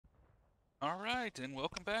All right, and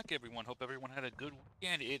welcome back, everyone. Hope everyone had a good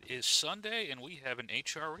weekend. It is Sunday, and we have an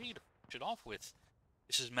HRE to finish it off with.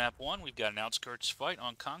 This is map 1. We've got an Outskirts fight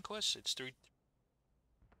on Conquest. It's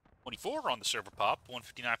 324 on the server pop,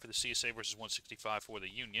 159 for the CSA versus 165 for the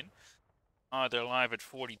Union. They're live at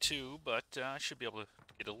 42, but I should be able to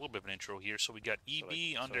get a little bit of an intro here. So we got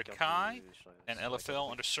EB under Kai and LFL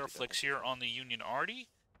under Surflex here on the Union Arty.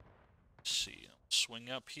 Let's see, swing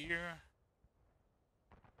up here.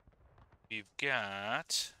 We've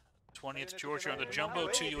got 20th Georgia under Jumbo,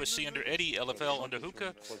 2 USC under Eddie, LFL under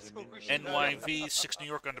Hookah, NYV, 6 New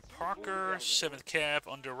York under Parker, 7th Cav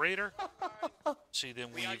under Raider. See,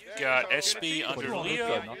 then we've got SB under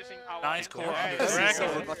Leo, 9th Corps under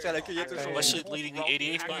Dragon, Wesley leading the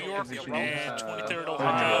 88th New York, and 23rd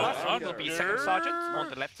Ohio under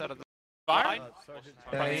Fire.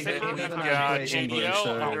 And then we've got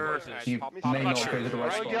JDL under, I'm not sure.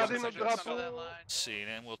 Let's see,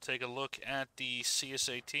 and we'll take a look at the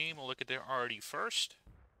CSA team. We'll look at their already first.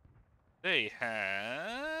 They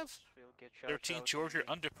have 13th Georgia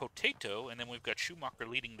under Potato, and then we've got Schumacher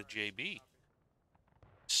leading the JB.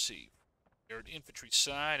 Let's see. Third infantry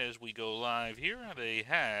side as we go live here. They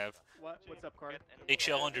have What's up, Carter?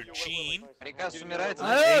 HL under Gene,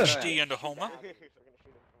 HD under Homa,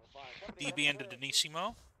 DB under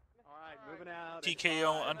Denisimo,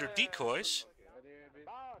 TKO under Decoys,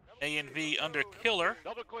 ANV under Killer,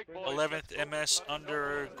 11th MS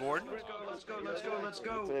under Gordon,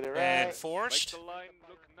 and Forrest.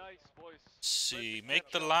 Let's see, make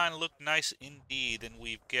the line look nice indeed. Then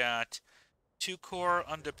we've got 2 Corps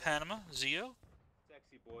under Panama, Zio.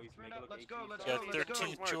 Got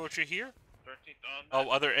 13th Georgia here. Oh,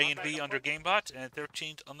 other ANV under Gamebot, and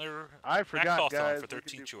 13th under guys, for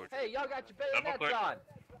 13th Georgia. Hey, y'all got your bayonets on.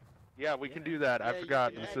 Yeah, we can do that. I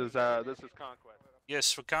forgot. This is Conquest.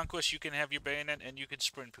 Yes, for Conquest you can have your bayonet and you can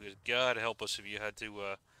sprint, because God help us if you had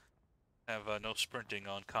to have no sprinting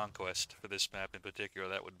on Conquest for this map in particular.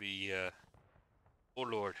 That would be, oh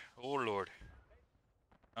lord, oh lord.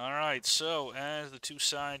 Alright, so as the two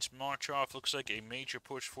sides march off, looks like a major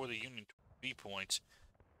push for the Union B points.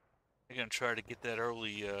 They're going to try to get that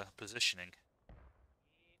early positioning.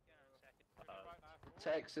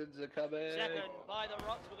 Texans are coming. Second, by the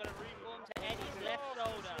rocks, we're going to reform to Eddie's left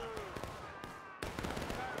shoulder.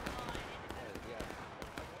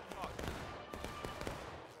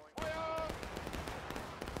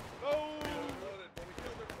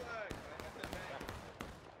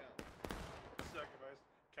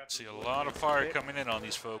 See a lot of fire coming in on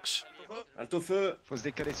these folks. Alto feu. Faut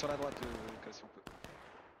se décaler sur la droite, si on peut.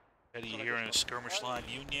 Eddie here in a skirmish line.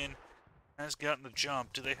 Union has gotten the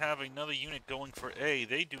jump. Do they have another unit going for A?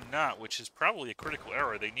 They do not, which is probably a critical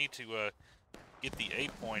error. They need to get the A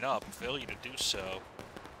point up. Failure to do so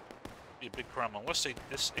would be a big problem, unless they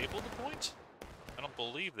disabled the point? I don't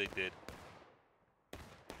believe they did.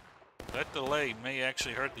 That delay may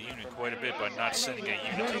actually hurt the Union quite a bit by not sending a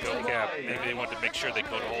unit to go cap. Maybe they wanted to make sure they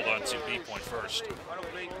could hold on to B point first.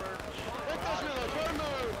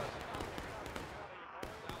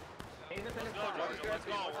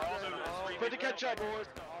 Quick to catch up, boys.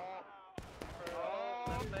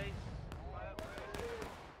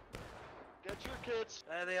 Get your kids.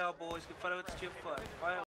 There they are, boys. Good fellow, it's your foot.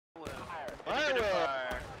 Fire.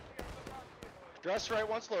 Fire. Dress right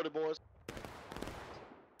once loaded, boys.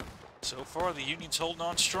 So far, the Union's holding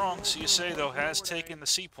on strong. CSA, though, has taken the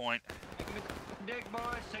C point. Dick,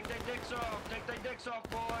 boys. Take their dicks off. Take their dicks off,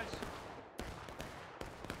 boys.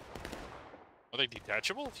 Are they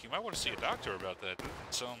detachable? You might want to see a doctor about that. Doesn't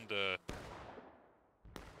sound, does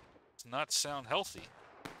not sound healthy.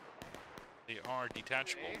 They are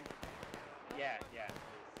detachable. Yeah.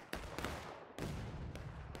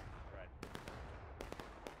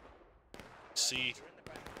 C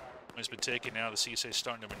has been taken now. The CSA is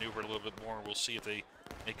starting to maneuver a little bit more. We'll see if they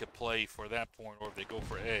make a play for that point or if they go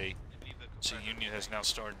for A. So Union has now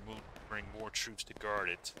started moving more troops to guard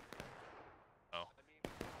it.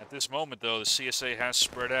 At this moment, though, the CSA has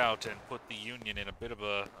spread out and put the Union in a bit of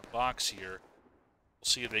a box here. We'll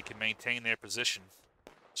see if they can maintain their position,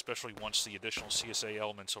 especially once the additional CSA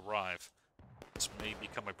elements arrive. This may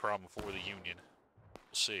become a problem for the Union.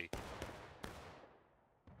 We'll see.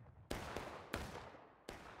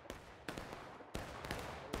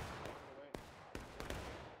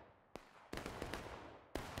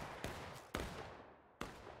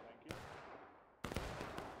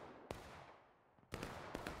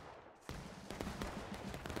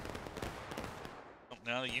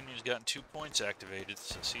 Now the Union's gotten 2 points activated,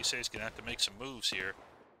 so CSA's going to have to make some moves here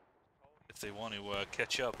if they want to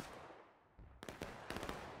catch up.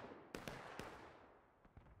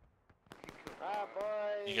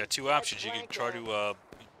 You got two options. You can try to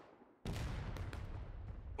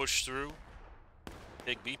push through,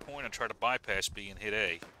 take B point, and try to bypass B and hit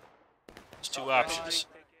A. There's two options.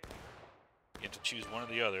 You have to choose one or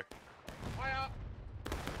the other.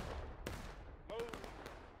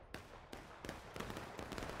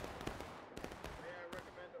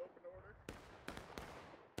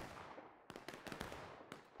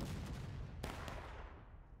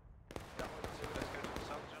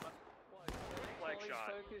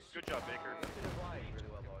 Good job, Baker.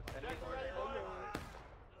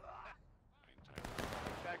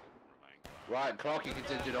 Right, Clarky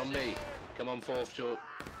contingent on me. Come on, 4th,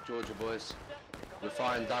 Georgia boys. We're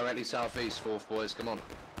firing directly southeast, 4th boys. Come on.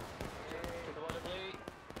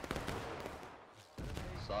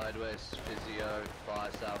 Sideways, physio,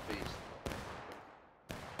 fire southeast.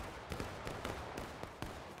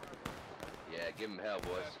 Yeah, give him hell,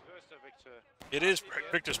 boys. It is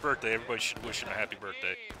Victor's birthday. Everybody should wish him a happy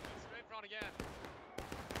birthday.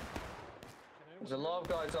 There's a lot of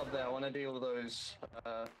guys up there. I want to deal with those.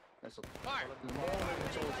 There's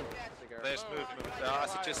movement. I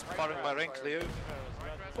suggest firing my rank, Leo.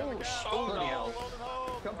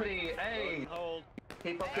 Oh, Company A.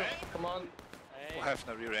 Keep up. Come on. We'll have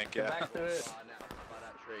no rear rank, Get yeah. back to it.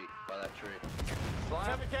 By that tree.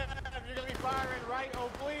 Fire. You're gonna be firing right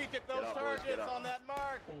oblique at those targets on that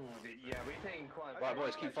mark. Yeah, we're taking quite. Right,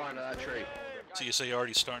 boys, keep firing at that tree. CSA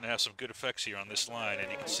already starting to have some good effects here on this line, and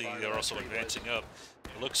you can see they're also advancing up.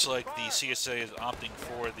 It looks like the CSA is opting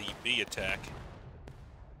for the B attack.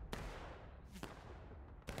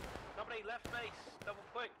 Somebody left base, double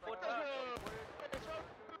quick, foot back.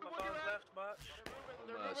 Left much.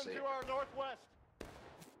 They're moving to our northwest.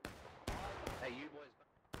 Hey, you boys.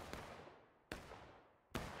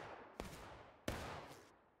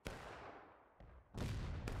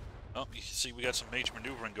 Oh, you can see we got some major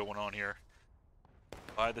maneuvering going on here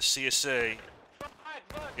by the CSA.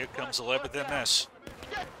 Here comes 11th MS.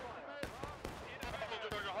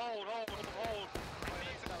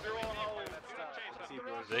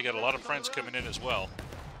 They got a lot of friends coming in as well.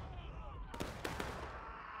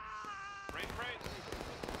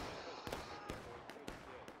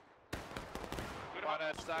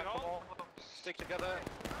 Stick together.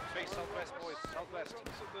 Face southwest, boys. Southwest.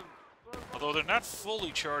 Although they're not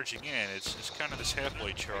fully charging in, it's kind of this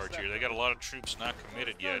halfway charge here. They got a lot of troops not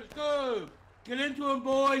committed yet. Let's go! Get into him,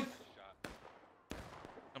 boys!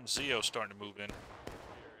 Comes Zio starting to move in.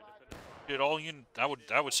 Dude, I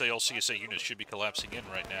would say all CSA units should be collapsing in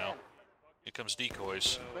right now. Here comes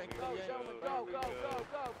decoys.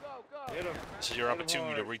 This is your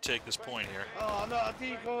opportunity to retake this point here. Oh no,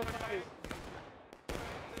 decoys!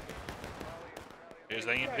 There's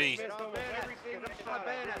A and B.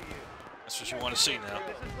 That's what you want to see now.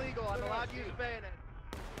 This is legal. I'm allowed to use a bayonet.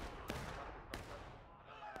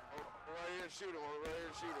 Right here, shoot him. Right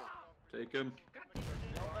here, shoot him. Take him.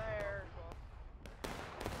 There.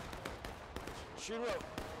 Shoot him up.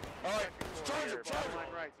 All right, charge him, charge him.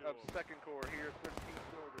 Line right, up 2nd Corps here, 13th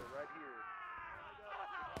Georgia, right here.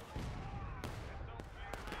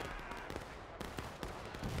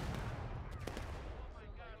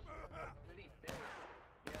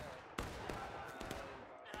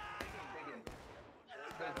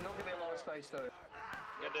 There's not gonna be a lot of space though.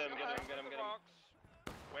 Get him.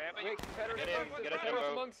 Wait,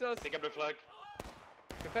 Confederates amongst us. Take up the flag.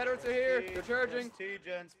 Confederates are here. They're charging. T,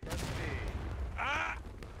 gents, press T. Ah!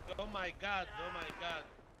 Oh my god,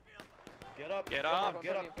 Get up,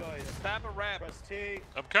 guys. Stab a rap. Press T.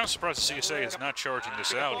 I'm kind of surprised the CSA is not charging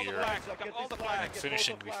this out here All the flags. and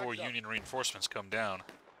finishing before Union reinforcements come down.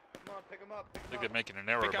 Come on, pick them up. I think they're making an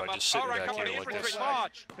error by just sitting back here like this.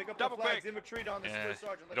 Pick up the flags. Infantry down this And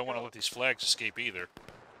sergeant. you don't want to let these flags escape either.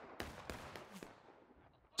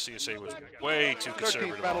 CSA was way too 13th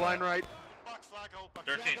conservative battle on line that. right.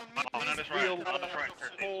 13th, line on his right. Field. On his right.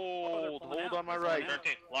 13th. Hold on my right.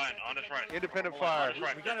 13th, line on his right. Independent fire.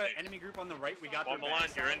 Right. We got an enemy group on the right. We got On the line,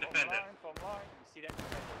 you're independent. You see that?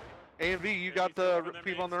 A and B, you got the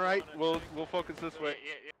people on the right. We'll focus this way.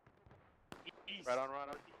 Right on, right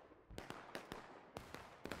on.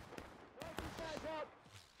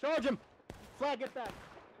 Charge him. Flag, get that.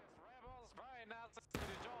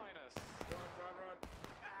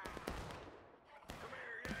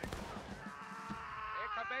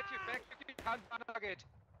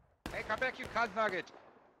 Hey, come back, you cunt nugget.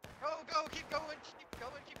 Go, keep going.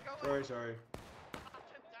 Sorry.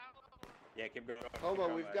 Yeah, keep going. Hold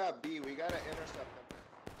on, we've got B. We gotta intercept them.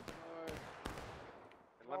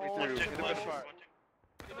 Let me through. Independent fire.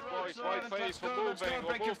 Let's go,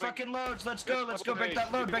 break your fucking loads. Let's go, break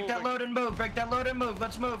that load and move.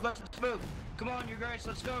 Let's move. Come on, you guys,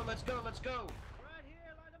 let's go. Right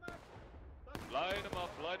here,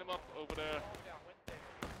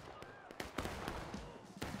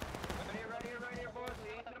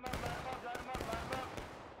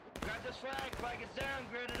 flag is down,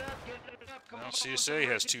 grid it up, get it up. Come Well, on, CSA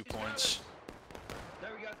has 2 points.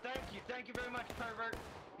 There we go, thank you very much, pervert.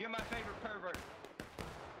 You're my favorite pervert.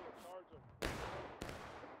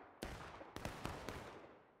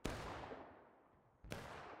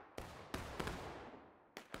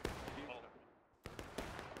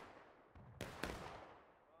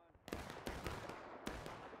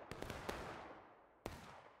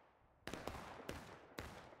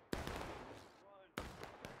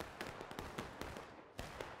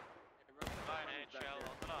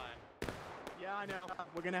 Yeah, I know.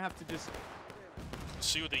 We're gonna have to just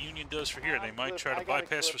See what the Union does for here. They might try to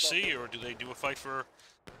bypass for C, or do they do a fight for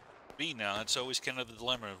B now? That's always kind of the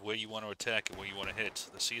dilemma of where you want to attack and where you want to hit.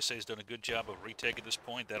 The CSA's done a good job of retaking this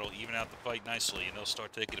point. That'll even out the fight nicely, and they'll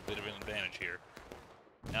start taking a bit of an advantage here.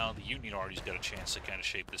 Now the Union already's got a chance to kind of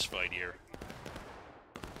shape this fight here.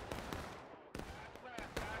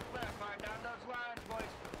 Left, fire down those lines, boys.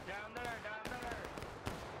 Down there.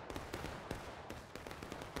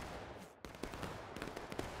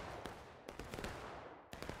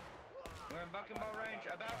 We're in bucking-ball range.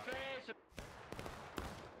 About face.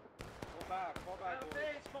 fall back. About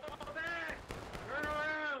face, fall back. Turn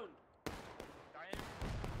around.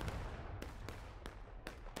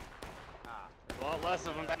 A lot less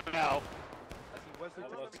of them now.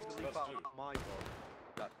 My God,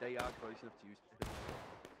 that they are close enough to use.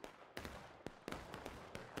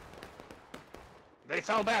 They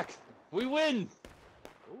fell back. We win.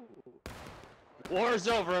 War is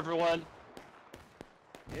over, everyone.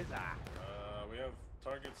 Is that? We have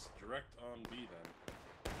targets direct on B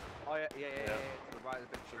then. Oh yeah. To the right a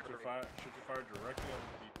bit. Shoot your fire directly on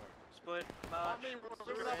the B point. Split.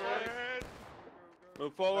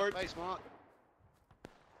 Move forward. Nice, Mark.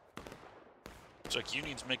 Looks like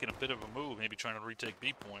Union's making a bit of a move, maybe trying to retake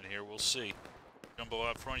B point here. We'll see. Jumbo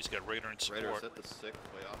out front, he's got Raider in support. Raiders hit the 6th,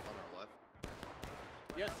 way off on our left.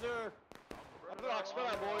 Yes, sir. Rocks, spell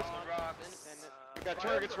out, boys. We got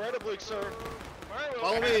targets right oblique, sir.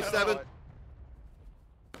 Follow me, 7.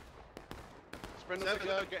 Sprint 7,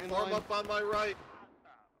 get in form line. up on my right.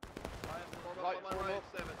 Right, Form up on form my right, up.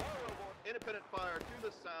 7. Independent fire to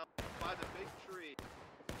the south by the big tree.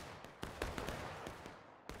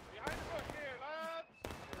 Behind the bush here, lads.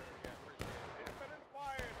 Independent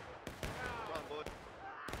fired. Come on, boy.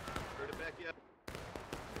 Heard it back yet.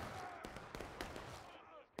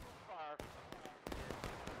 Fire.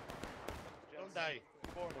 Don't die.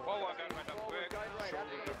 Forward, quick.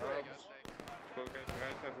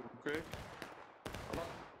 Okay.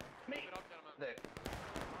 Me. There.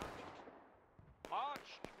 March.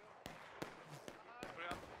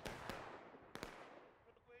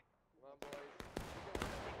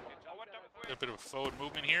 A bit of a forward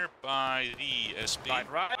movement here by the SB.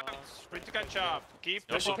 Right. Sprint to catch up. Keep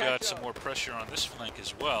You also got some more pressure on this flank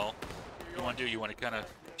as well. What you want to do, you want to kind of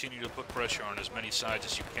continue to put pressure on as many sides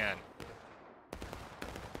as you can.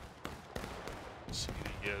 See,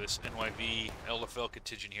 this NYV LFL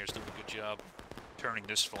contingent here is doing a good job turning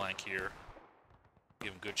this flank here.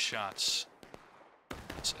 Giving good shots.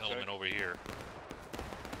 This element over here.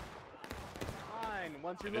 Fine.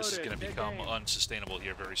 Once And this is going to become unsustainable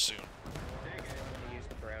here very soon.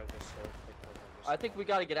 I think we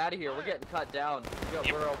got to get out of here. We're getting cut down.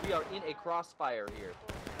 We are in a crossfire here.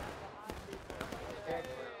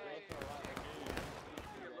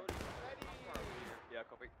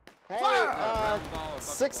 Hey,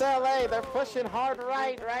 6LA, they're pushing hard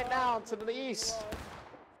right now to the east.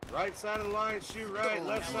 Right side of the line, shoot right.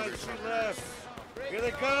 Left side, shoot left. Here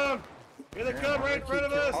they come. Here they come right in front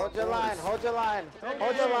of us. Hold your line, hold your line,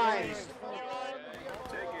 hold your line.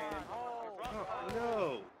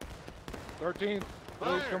 No. 13th.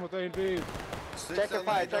 Please come with A and B. Check your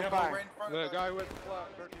fire, check fire. The guy with the flag.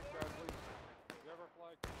 13th guy, please. You have our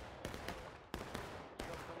flag.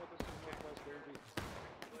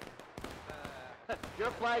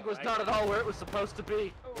 Your flag was not at all where it was supposed to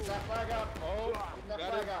be. Get that flag up. Oh, Get that that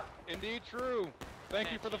flag is up. indeed true.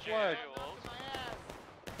 Thank you for the flag.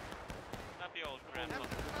 Not the old grandpa.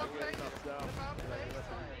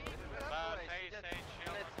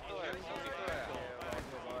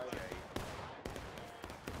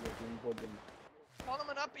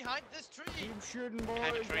 Following up behind this tree. Keep shooting, boys.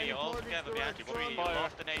 Behind the tree, all together behind the tree.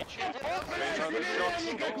 Lost an H.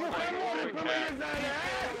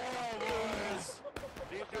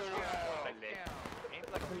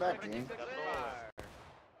 Come back, team.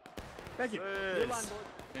 Thank you.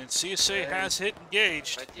 And CSA has hit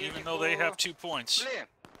engaged, even though they have 2 points.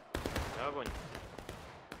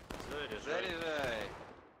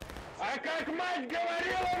 А как мать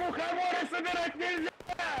говорила, мухоморы собирать нельзя!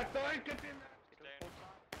 Только ты...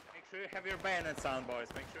 Make sure you have your bayonets on, boys.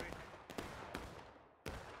 Make sure you...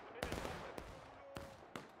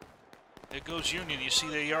 There goes Union. You see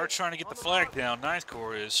they are trying to get the flag down. 9th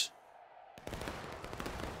Corps is.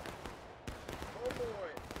 Oh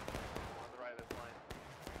boy. On the right of this line.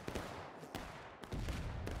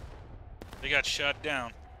 They got shot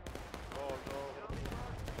down. Oh no.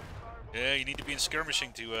 Yeah, you need to be in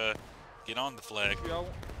skirmishing to get on the flag.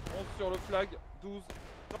 Sur le flag, 12.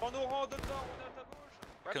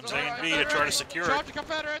 Comes A and B to try to secure Charge it. the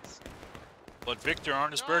Confederates! But Victor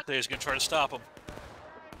on his birthday is going to try to stop him.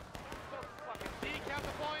 Decap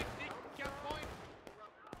the point! Decap the point!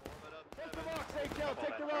 Take the rocks, HL,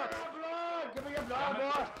 take the rocks. Give me a blood,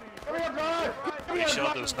 boy. Give me a blood.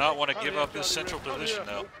 HL does not want to give up his central position,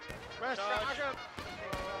 though.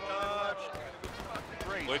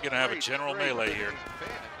 We're going to have a general melee here.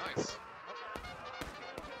 Nice.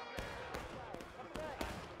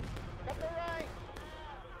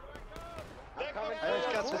 Allez, on se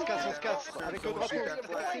casse, on se casse, on se casse. Avec le drapeau.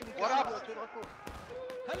 What up?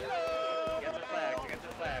 Hello. Get the flag, get the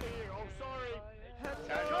flag. Oh, sorry.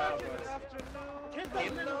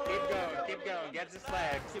 Keep going, get the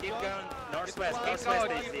flag. Keep going. Northwest,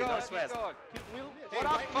 northwest, AC, northwest. What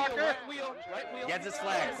up, fucker? Get this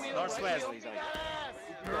flag, northwest.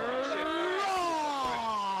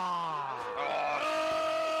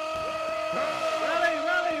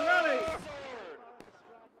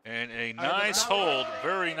 And a nice hold,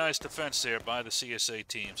 very nice defense there by the CSA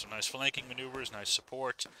team. Some nice flanking maneuvers, nice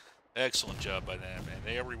support. Excellent job by them. And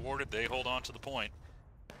they are rewarded. They hold on to the point.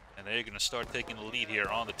 And they're going to start taking the lead here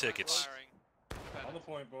on the tickets. On the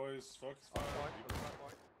point, boys. Focus fire.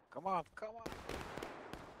 Come on, come on.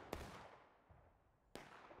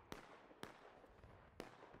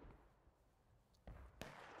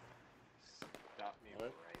 Stop me.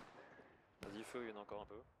 Ouais. Vas-y, feu, il y en a encore un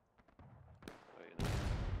peu. Ouais, il y en a.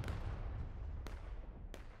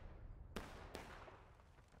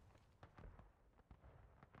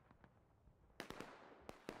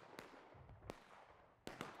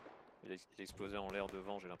 Il a explosé en l'air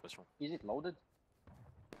devant, j'ai l'impression. Is it loaded?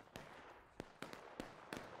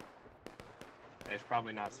 It's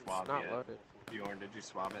probably not swabbed Not yet. loaded. Bjorn, did you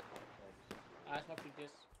swab it? I swapped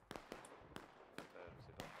this. Je sais pas.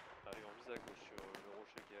 Allez, on vise à gauche sur le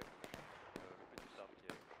rocher qui est à gauche. Le petit arbre qui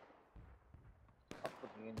est à gauche.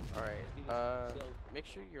 Alright, make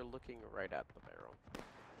sure you're looking right at the barrel.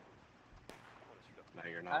 No,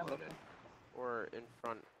 you're not loaded. Or in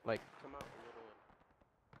front, like, come out a little.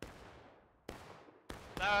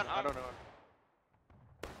 I don't know.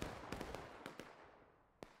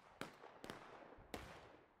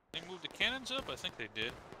 They moved the cannons up? I think they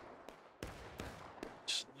did.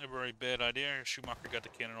 It's never a bad idea. Schumacher got the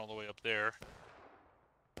cannon all the way up there.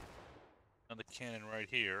 Another cannon right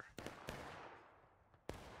here.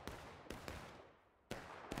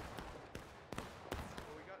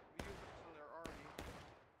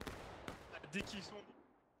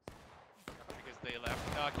 Because they left.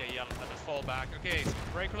 Okay, yeah, let us fall back. Okay, so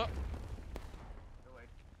break reload.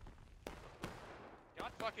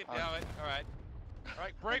 God fucking damn it. Alright.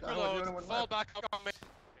 Alright, break reload. Fall back on me.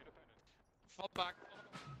 Fall back.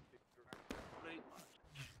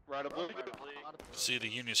 Right above. See the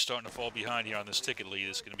Union's starting to fall behind here on this ticket lead.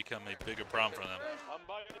 It's going to become a bigger problem for them.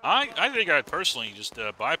 I think I'd personally just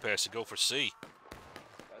bypass and go for C.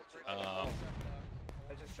 I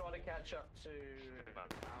just try to catch up to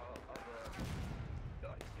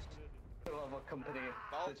our other company.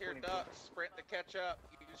 Volunteer ducks, sprint to catch up.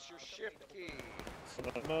 Use your shift key.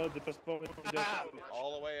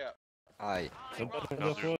 All the way up. Aïe.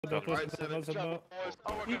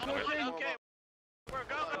 We're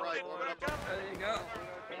going. Allez, les gars.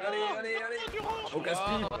 Allez. Au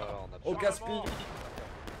casse-pied. Au casse-pied.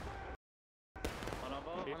 On a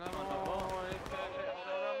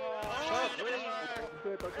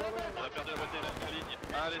perdu la moitié de la ligne.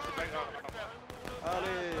 Allez, c'est pas grave.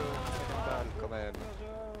 Allez, on une balle quand même.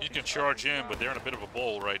 You can charge in, but they're in a bit of a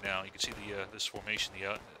bowl right now. You can see the this formation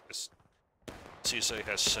this CSA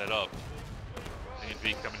has set up. A and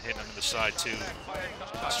B coming hitting them in the side too.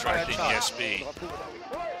 Striking the SB.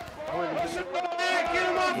 Get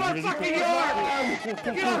him off my fucking yard!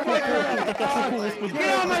 Get off my fucking yard! Get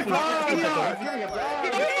off my fucking yard! Get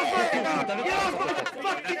off my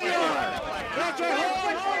fucking yard! That's right!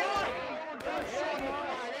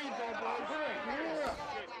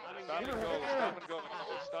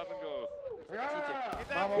 Stop and go.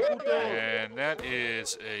 And that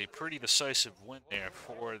is a pretty decisive win there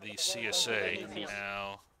for the CSA.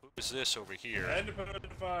 Now, who is this over here?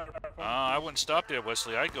 I wouldn't stop there,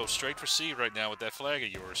 Wesley. I'd go straight for C right now with that flag of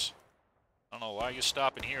yours. I don't know why you're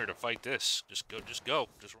stopping here to fight this. Just go. Just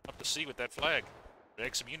run up to C with that flag.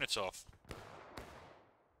 Drag some units off.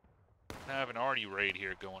 Have an arty raid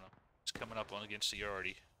here going on. It's coming up on against the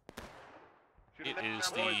Yardy. It is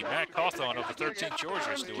the Matt Cawthon of the 13th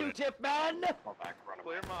Georgians doing it. Q-tip, man!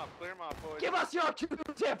 Clear him off, boys. Give us your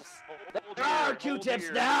Q-tips! Hold There are here, Q-tips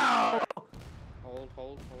hold now!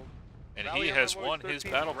 Hold. And Rally he up, has boys, won his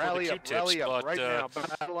 13th. battle for the Rally up, Q-tips, rally up but right now.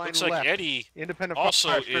 Battle line looks like left. Eddie Independent also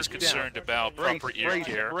fire, is first concerned down. about proper ear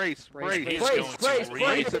care. Brace. He's going to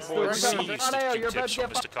Brace, receive the you're about Q-tips to from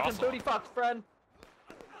get Mr. fucking Cawthon. booty fucked, friend.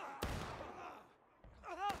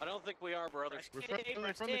 I don't think we are, brothers. Friendly.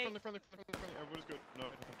 Everybody's good. No,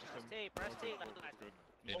 just him.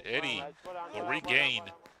 And Eddie will regain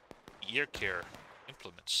ear care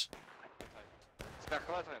implements.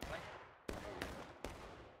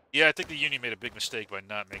 Yeah, I think the Union made a big mistake by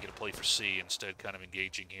not making a play for C, instead kind of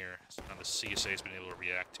engaging here. And the CSA has been able to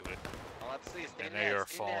react to it. And they are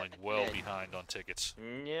falling well behind on tickets.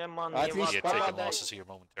 Yeah, man. Yeah, taking losses here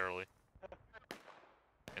momentarily.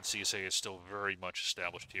 And CSA is still very much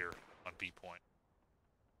established here on B point.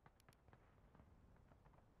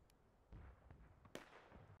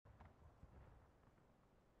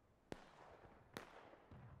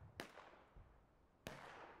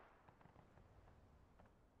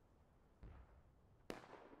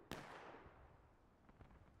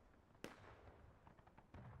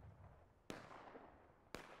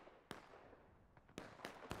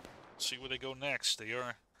 See where they go next. They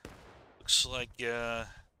are. Looks like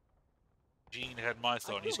Gene had my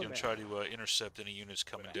thought. He's going to try to intercept any units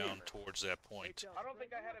coming down towards that point. I don't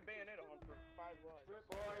think I had a bayonet on for 5 runs.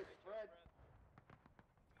 Fred.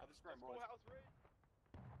 Have a scrim, boys.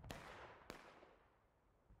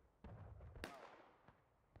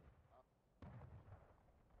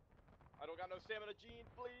 I don't got no stamina, Gene,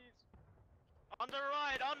 please. On the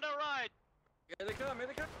right. Here they come.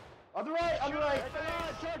 On the right!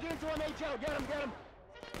 Charge into him, HL! Get him!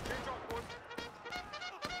 Change off, boys.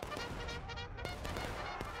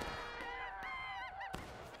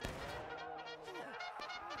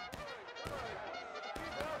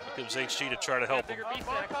 Here comes HG to try to help him.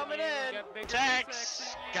 Coming in.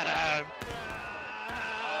 Tex. Got him.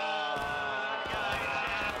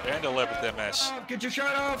 And 11th MS. Get your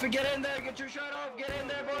shirt off and get in there! Get your shirt off! Get in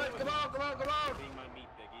there, boys! Come on!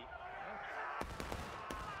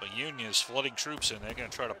 But Union is flooding troops in. They're going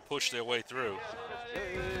to try to push their way through.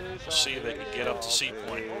 See if they can get up to C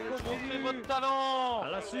point.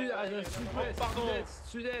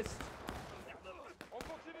 Sud-est.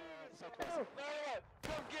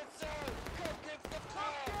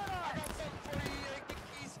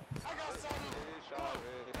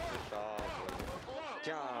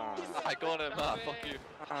 I got him, fuck you.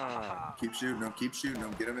 Keep shooting them,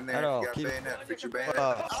 get them in there. Alors, you got qui bayonet, fix your bayonet.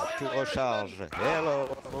 tu recharges.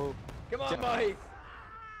 Hello. Come on, Mike.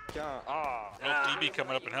 DB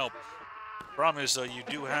coming up and help. Problem is, though, you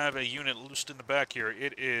do have a unit loosed in the back here.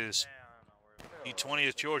 It is the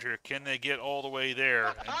 20th Georgia. Can they get all the way there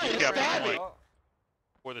and decap the point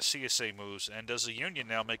before the CSA moves? And does the Union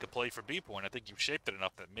now make a play for B point? I think you've shaped it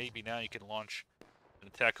enough that maybe now you can launch an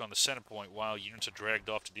attack on the center point while units are dragged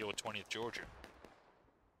off to deal with 20th Georgia.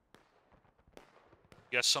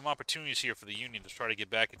 You got some opportunities here for the Union to try to get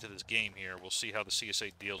back into this game here. We'll see how the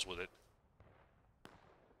CSA deals with it.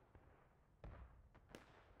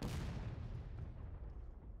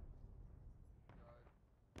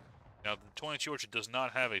 Now, the 20th Georgia does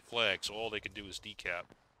not have a flag, so all they can do is decap.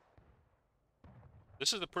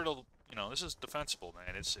 This is a pretty, you know, this is defensible,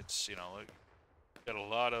 man. It's you know, got a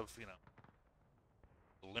lot of, you know,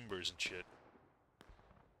 limbers and shit.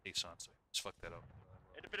 Ace on, so let's fuck that up.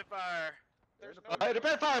 Independent fire. There's no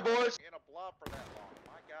independent fire, boys. In a blob for that long.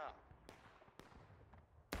 My God.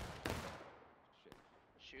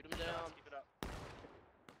 Shoot him down. Keep it up.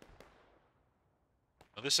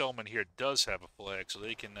 Now, this element here does have a flag, so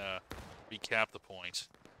they can recap the points.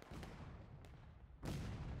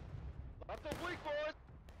 Left the weak, boys.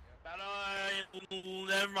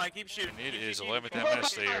 Never mind. Keep shooting. And it is 11th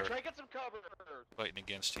MS they are Try get some cover. fighting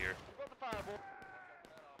against here. Go the fire, boys.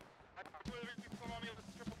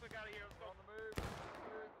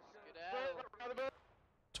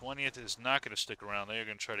 20th is not going to stick around. They're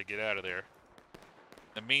going to try to get out of there.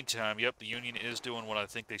 In the meantime, yep, the Union is doing what I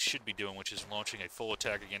think they should be doing, which is launching a full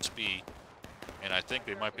attack against B. And I think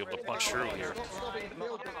they might be able to punch through here.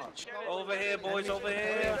 Over here, boys. Over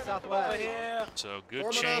here. Over here. So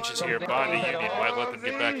good changes here by the Union. Might let them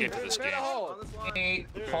get back into this game.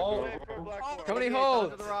 Hold. How many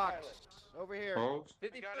holds? Over here.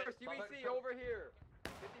 51st UEC over here.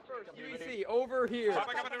 51st UEC over here.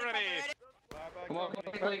 Come on,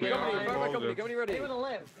 Company ready. to the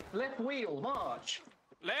left. Left wheel, march.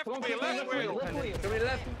 Left wheel. Left wheel. Company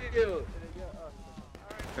left wheel.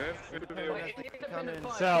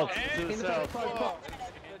 South, to the south.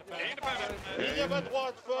 Ligne à ma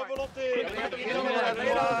droite, feu à volonté.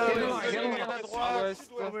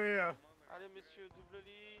 Over here. Allez, messieurs, double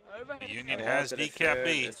ligne. The Union has decap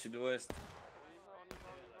B,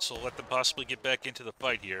 so let them possibly get back into the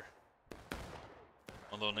fight here.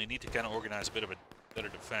 Although they need to kind of organize a bit of a better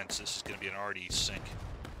defense. This is going to be an RD sink.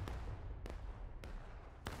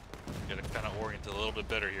 Got to kind of orient a little bit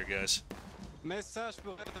better here, guys. Message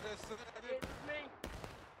pour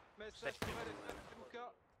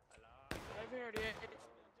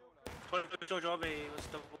Georgia, let's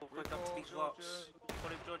double quick up to these rocks.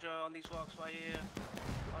 Georgia on these rocks right here.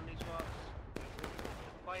 On these rocks.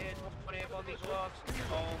 Right here, on these rocks.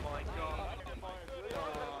 Oh my god.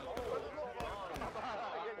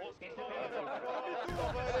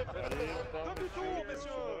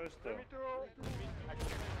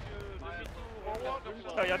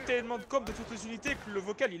 Il y a tellement de com de toutes les unités que le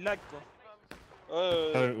vocal il lag quoi.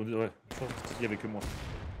 Ouais, je pense qu'il y avait que moi.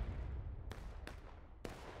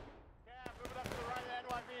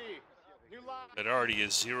 It already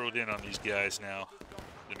is zeroed in on these guys now.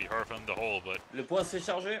 It's going to be hard for them to hold, but Le point s'est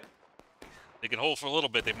chargé. they can hold for a little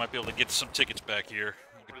bit. They might be able to get some tickets back here.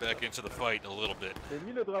 Get back into the fight a little bit.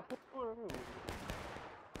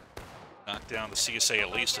 Knock down the CSA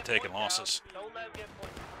at least to taking losses.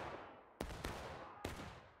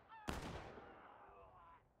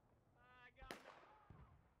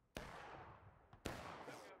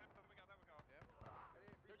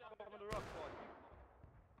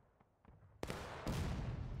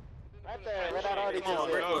 Right there, right out already.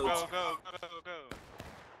 Go.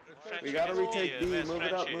 We gotta retake B. Move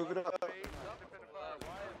it up, move it up.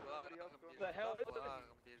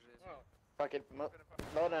 Fucking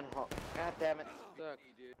load and hold. God damn it.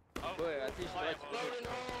 Forward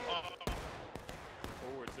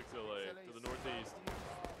 6LA to the northeast.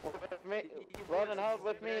 With me, load and hold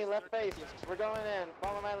with me, left face. We're going in.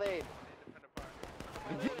 Follow my lead.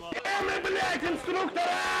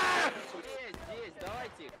 Здесь,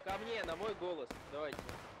 давайте, ко мне, на мой голос. Давайте,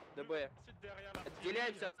 ДБ.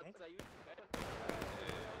 Отделяемся.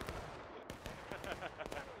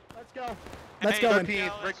 Let's go. Let's go.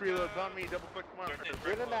 13th, break reloads on me, double quick marker.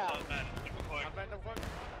 Get them out.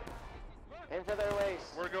 Aim for their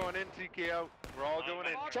waist. We're going in, TK out. We're all going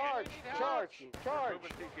in. Charge! Charge! Charge!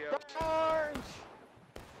 Moving TK out. Charge!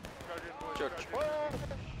 Charge.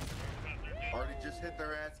 Already just hit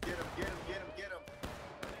their ass. Get him, get him, get him, get him.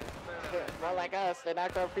 More like us, they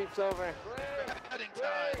knocked our peeps over.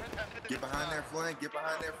 Get behind their flank, get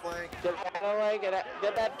behind their flank. Get that away, get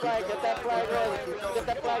that flag, get that flag rolling. Get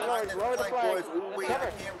that flag rolling, lower the flag.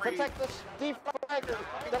 Cover, protect the deep flag. Go,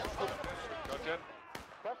 Jen.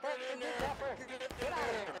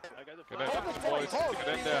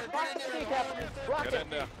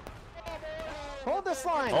 Hold this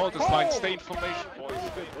line. Hold this line, stay in formation, boys.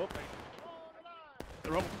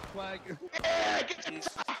 Flag.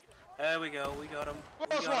 There we go, we got him. We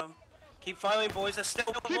got him. Keep firing, boys. There's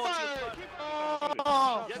still more.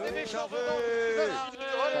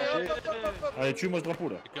 Allez, tue-moi ce drapeau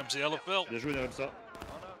là. Here comes the yellow belt. Bien joué derrière ça.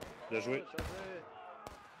 Bien joué.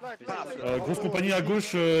 Grosse compagnie à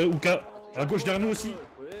gauche, ou à gauche derrière nous aussi.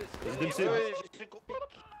 SDMC.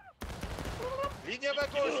 Ligne à ma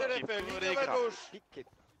gauche, LFL, ligne à ma gauche.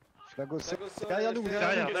 La gauche, c'est derrière nous,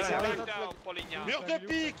 derrière nous. Mur de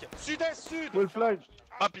pique, sud-est, sud. Full flag.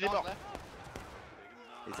 Ah, puis il est mort.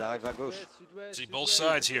 Ils arrivent à gauche. See both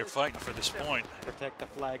sides here fighting for this point. Protect the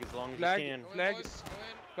flag as long as Flag, you can. flag.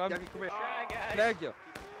 Comme. Flag.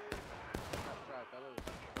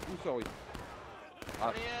 Où sorry.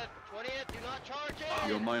 20th, do not charge it!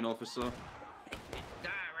 Your mine officer. Die,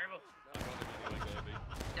 rebel.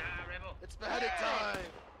 Die, rebel. It's beheading time.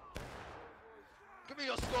 Give me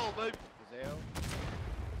your skull, babe.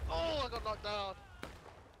 Oh, I got knocked down.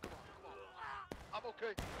 Come on. I'm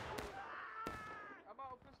okay.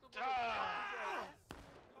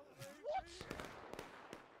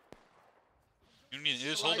 Union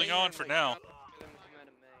is holding on for now.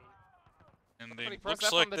 And Somebody it press looks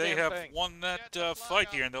F on like the they damn have thing. won that fight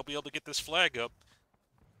here, and they'll be able to get this flag up.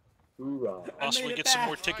 Hoorah. Possibly get some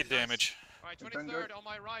more ticket damage. Alright, 23rd on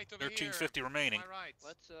my right over 1350 remaining. On my right.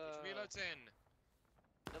 Let's Reloads in.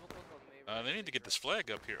 double click on me. They need to get this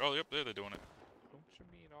flag up here. Oh, yep, there they're doing it. Don't you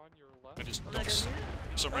mean on your left? I just don't.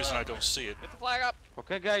 For some reason, I don't see it. Get the flag up.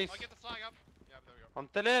 Okay, guys. I'll get the flag up. Yeah, there we go. On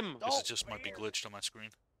telem. This just might be glitched on my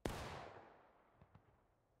screen.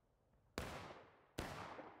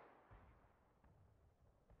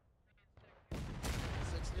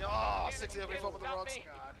 Oh, 60 every foot with the rocks.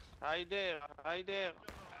 Hi there, hi there.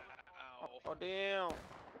 Oh, damn.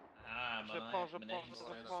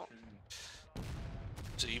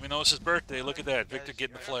 So even though it's his birthday, look at that. Victor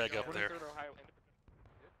getting the flag up there.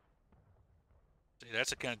 See, that's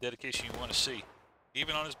the kind of dedication you want to see.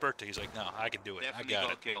 Even on his birthday, he's like, no, I can do it. I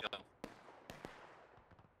got it.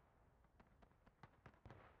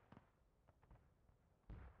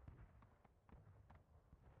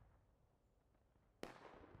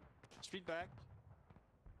 Feedback.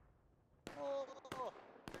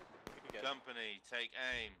 Company, take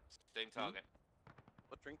aim. Same target.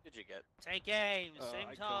 What drink did you get? Take aim, same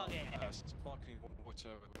I target. got sparkling water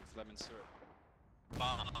with lemon syrup.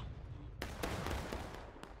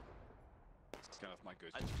 It's kind of my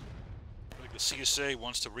go-to. Like the CSA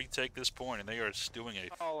wants to retake this point, and they are doing a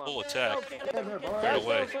full attack right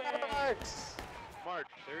away. March.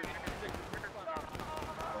 Oh,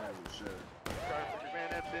 shit.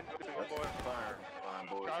 Fire. Fine,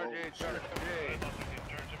 boys. Oh, shit.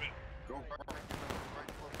 Go.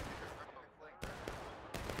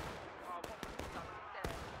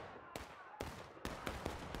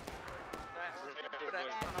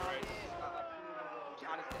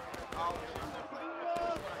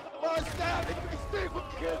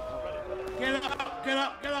 Get up, get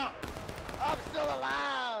up, get up! I'm still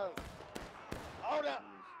alive! Hold up!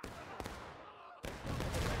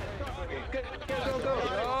 Go, go!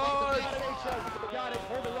 Got it,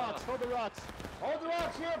 hold the rocks, hold the rocks. Hold the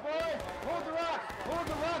rocks here, boy! Hold the rocks! Hold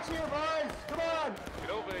the rocks here, boys! Come on!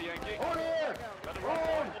 Get over here, Yankee. Hold here!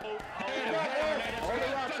 Hold! Hold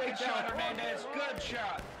the rocks, Good shot, Hernandez. Good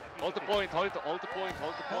shot. Hold the point, hold the point.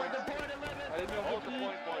 Hold the point, 11. Hold the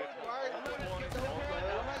point.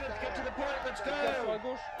 Let's get to the point, let's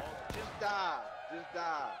go! Just die. Just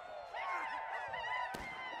die.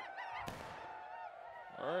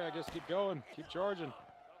 All right, I guess keep going. Keep charging.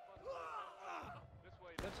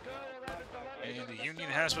 And the Union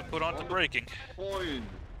has been put onto breaking. Point.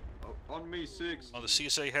 On me, 6. Well, the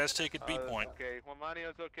CSA has taken B point. Okay, well,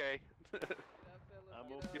 Manio's okay.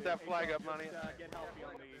 Get that flag up, Manio.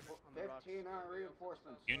 15-hour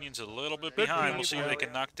reinforcements. Union's a little bit behind. We'll see if they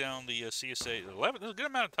can knock down the CSA. 11. There's a good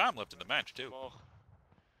amount of time left in the match, too. Well,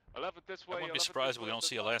 11 this way. I wouldn't be surprised if we don't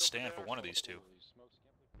see a last stand for one of these two.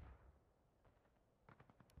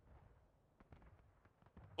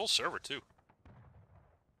 Full server, too.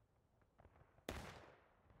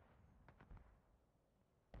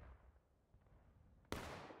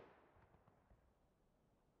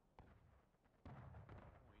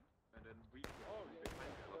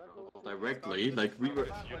 Directly, like we were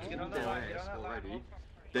in their ass already,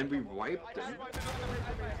 then we wiped them,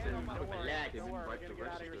 then we wiped the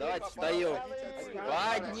rest of them. Давайте, встаю.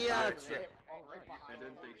 Подняться. And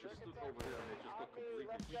then they just stood over there and they just got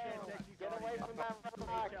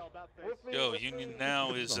completely Yo, Union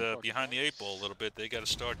now is behind the 8 ball a little bit. They got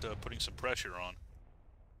to start putting some pressure on.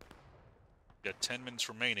 Got 10 minutes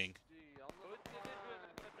remaining.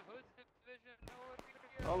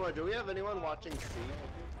 Omar, do we have anyone watching C?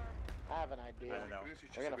 I have an idea. I don't know.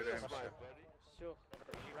 We're gonna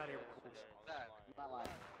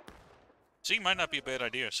C might not be a bad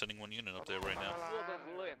idea, sending one unit up there right now.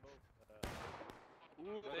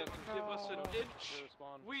 Give us an inch.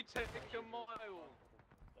 We take a mile.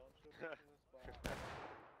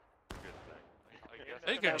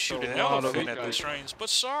 They can shoot an elephant at this range, but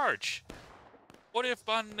Sarge, what if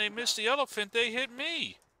when they missed the elephant, they hit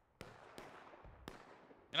me?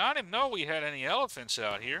 And I didn't know we had any elephants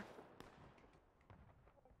out here.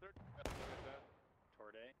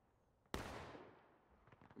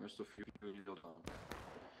 Most of you will down.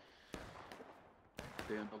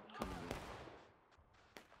 They are not coming in.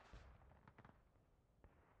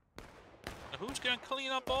 Now who's gonna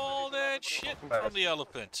clean up all that shit from the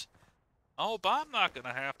elephant? Oh, but I'm not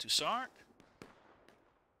gonna have to, Sarge.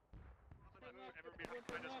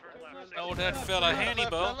 Oh, that fella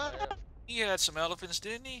Hannibal. He had some elephants,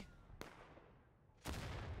 didn't he?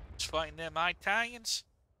 He's fighting them Italians.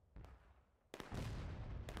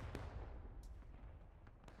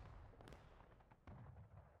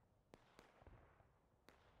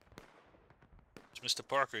 It's Mr.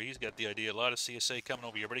 Parker, he's got the idea. A lot of CSA coming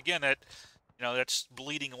over here, but again, that that's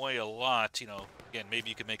bleeding away a lot. Again, maybe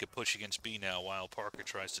you could make a push against B now while Parker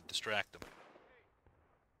tries to distract them.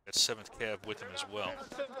 Got 7th Cav with him as well.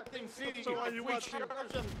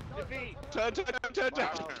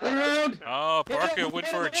 Turn! Oh, Parker went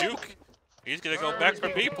for a juke. He's going to go back for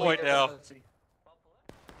B point now.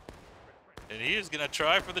 And he is going to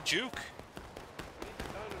try for the juke.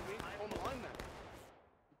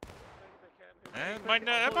 And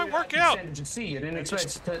that might work out. C, you didn't expect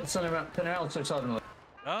something else so suddenly.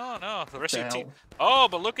 No, the rest of the team. Oh,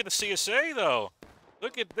 but look at the CSA, though.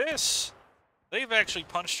 Look at this. They've actually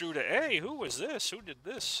punched through to A. Who was this? Who did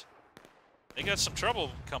this? They got some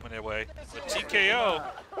trouble coming their way. But TKO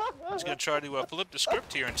is going to try to flip the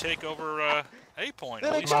script here and take over A point.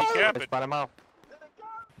 At least decap it. Spot him out.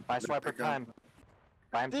 Buy swiper time.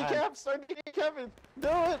 Buy him time. Decap, start decapping. Do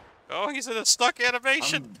it. Oh, he's in a stuck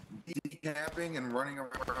animation. I'm decapping and running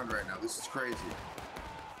around right now. This is crazy.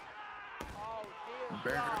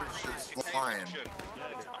 Bear shit's flying.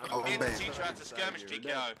 Oh, Me and the baby. teacher had to skirmish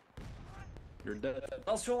TKO. You're dead.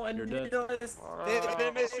 You're dead.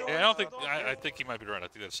 Yeah, I don't think. I think he might be right. I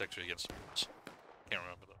think that's actually against the rules. Can't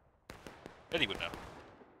remember though. Eddie would know.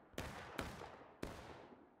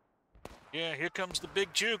 Yeah, here comes the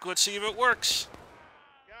big juke. Let's see if it works.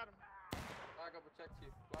 Flag, I'll protect you.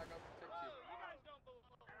 Flag, I'll protect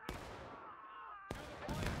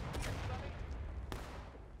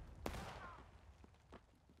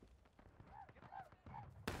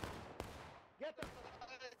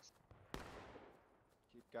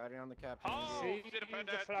Keep guiding on the captain.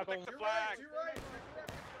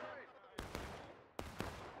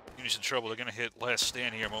 Union's in trouble. They're going to hit last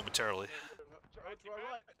stand here momentarily. There's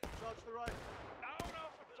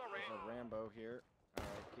a Rambo here.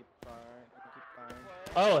 Keep firing. Keep firing.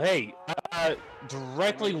 Oh, hey,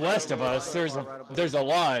 directly west of us, there's a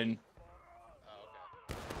line.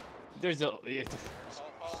 There's a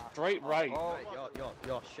straight right. Oh,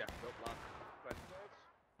 yo, shit.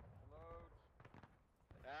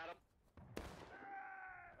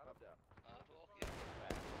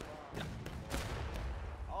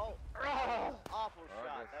 Oh, awful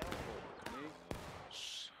shot.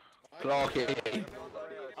 Clock it.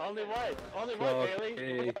 Only what,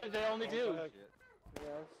 Bailey? What did they only do?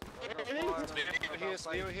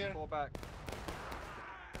 Here, here. Pull back.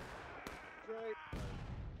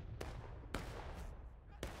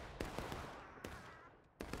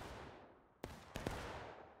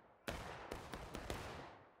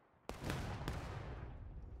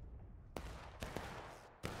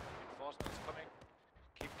 Reinforcements coming.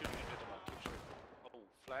 Keep shooting into them. Keep shooting. Oh,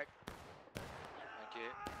 flag. Thank you.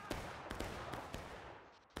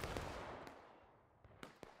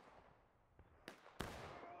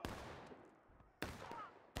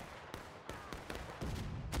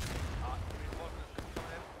 Reinforcements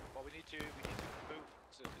coming in. But we need to move.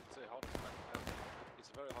 It's a hot. It's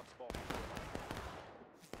a very hot spot.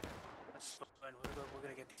 That's fine. We're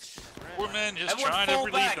gonna get these. Poor men just trying to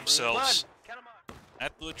relieve themselves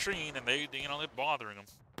at the latrine, and they're bothering them.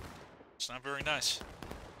 It's not very nice.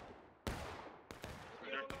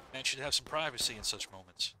 Man should have some privacy in such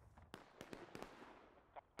moments.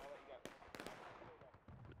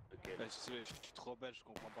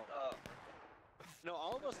 No,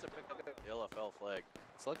 all of us to pick up the LFL flag.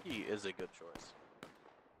 Sluggy is a good choice.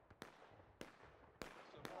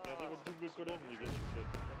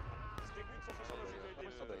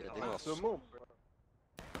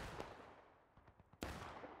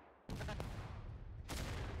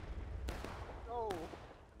 Oh.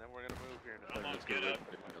 And then we're gonna move here in a second. Let's get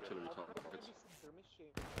artillery targets.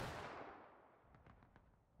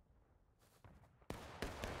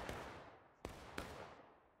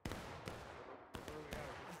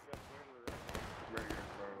 Right here in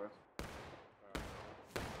front of us.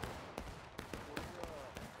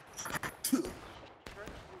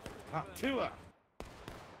 Tua.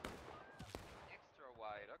 Extra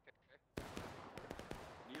wide, okay.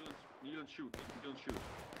 Kneel and shoot. Kneel and shoot.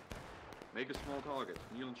 Make a small target.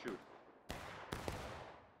 Kneel and shoot.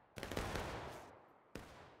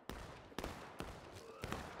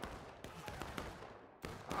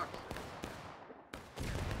 Fuck.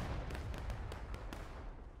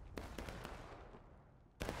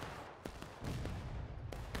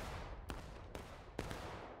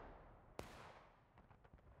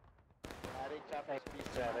 I think Chopper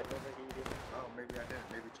speaks that. I overheated. Oh, maybe I didn't.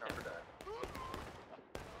 Maybe Chopper died.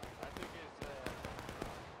 I think it's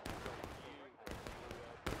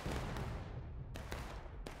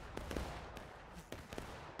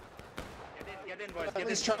Get in, boys. Get in.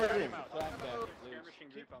 Please charge him. skirmishing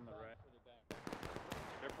group on the right.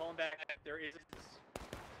 They're pulling back. There is.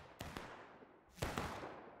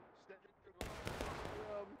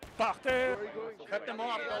 Party! Cut them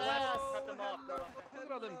off. Go left. Cut them off. Look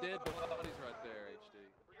at all them dead bodies right there, HD.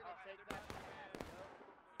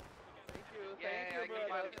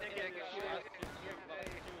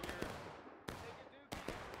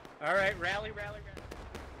 All right, rally.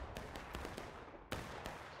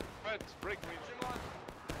 Let's break me.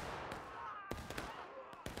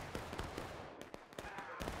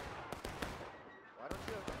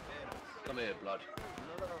 Come here, blood.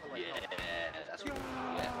 Yeah, that's good.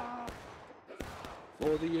 Yeah.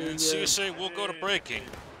 For the And CSA will go to breaking,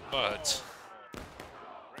 but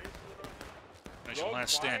Unfortunately,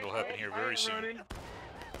 last stand will happen here very soon.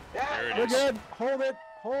 There it We're is. good. Hold it.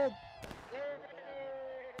 Hold.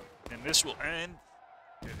 And this will end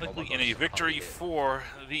likely in a victory for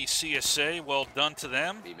the CSA. Well done to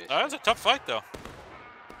them. That was a tough fight, though.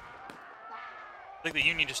 I think the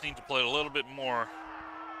Union just needs to play a little bit more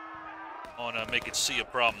on make it see a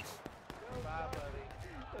problem.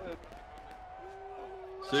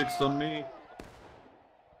 6 on me.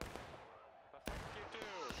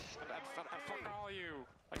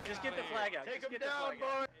 Just get the flag out. Take Just him get the down, flag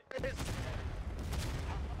out. boys.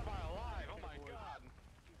 Oh my god.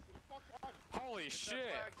 Holy shit.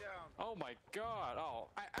 Oh my god. Oh,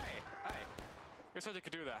 hey. You said you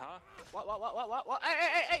could do that, huh? What?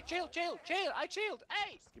 Hey, chill. I chilled.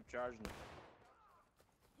 Hey. Keep charging.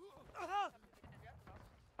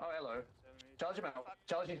 Oh, hello. Charge him out.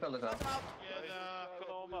 Charge these fellas out. Charge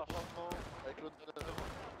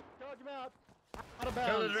him out. Out of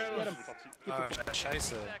bounds. Get him.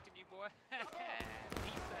 Scheiße.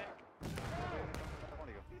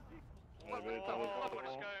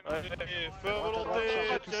 Feu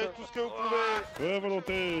volonté, tirez tout ce que vous pouvez. Feu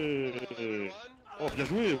volonté. Oh, bien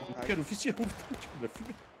joué. Quel officier. Tu l'as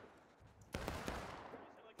fumé.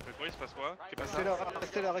 Mais quoi, il se passe quoi?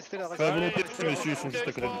 Restez là. Feu volonté, messieurs, ils sont juste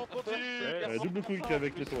à côté de nous. Double quick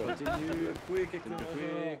avec les toits. Continue. Quick avec le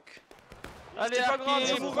quick. Allez, c'est pas grave,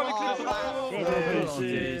 c'est bon avec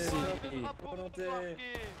les Volonté.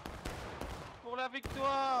 Pour la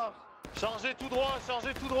victoire. Chargez tout droit.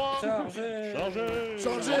 Chargez.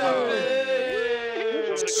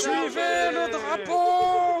 Suivez le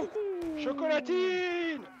drapeau.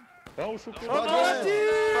 Chocolatine. Pas au chocolat.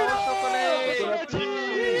 Kill.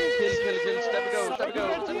 Step go.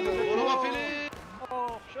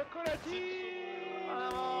 Chocolatine.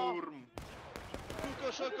 Tout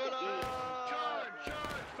au chocolat.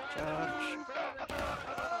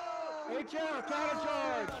 Hey, Charles,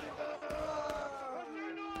 counter-charge.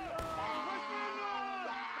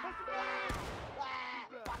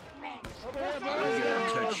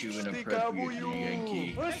 Touch you in a press you,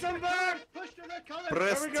 Yankee. Push them back. Push to the color.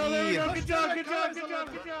 Press There we go. Good job.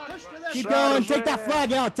 Keep going. Take that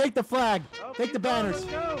flag out. Take the flag. Take the banners.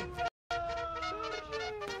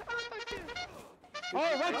 Oh,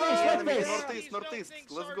 right face. Northeast.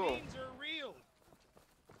 Let's go.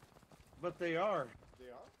 But they are.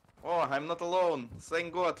 Oh, I'm not alone.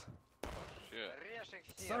 Thank God.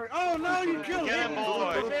 Sorry. Oh no, you killed him.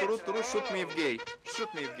 Turu, shoot me if gay.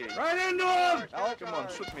 Right into him. Come on,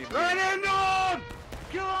 shoot me if gay. Right into him.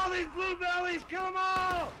 Kill all these blue bellies. Kill them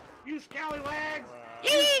all. You scallywags.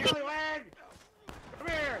 You scallywag. Come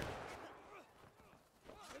here.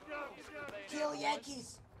 Good job. Kill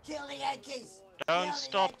Yankees. Kill the Yankees. Don't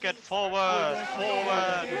stop, get forward.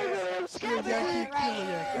 Forward. Kill Yankee.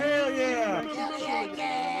 Hell yeah. Kill the Yankees.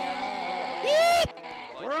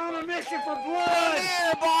 We're on a mission for blood.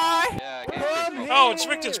 Yeah, boy. Oh, it's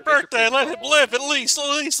Victor's birthday. Let him live at least.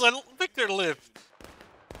 Let Victor live.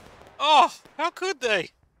 Oh, how could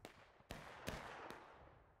they?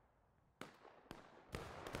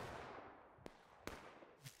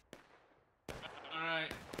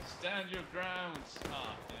 Alright, stand your grounds.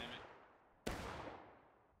 Oh, damn it.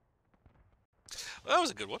 That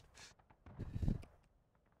was a good one.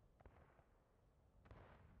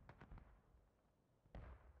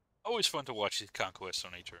 Always fun to watch these conquests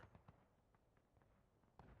on HR.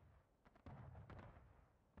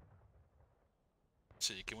 Let's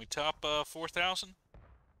see, can we top 4,000?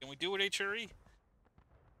 Can we do it, HRE? I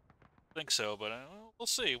think so, but we'll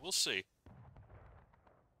see. We'll see.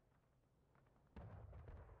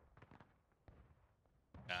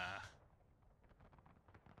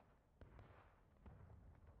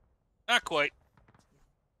 Not quite.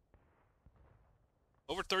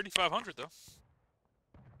 Over 3,500 though.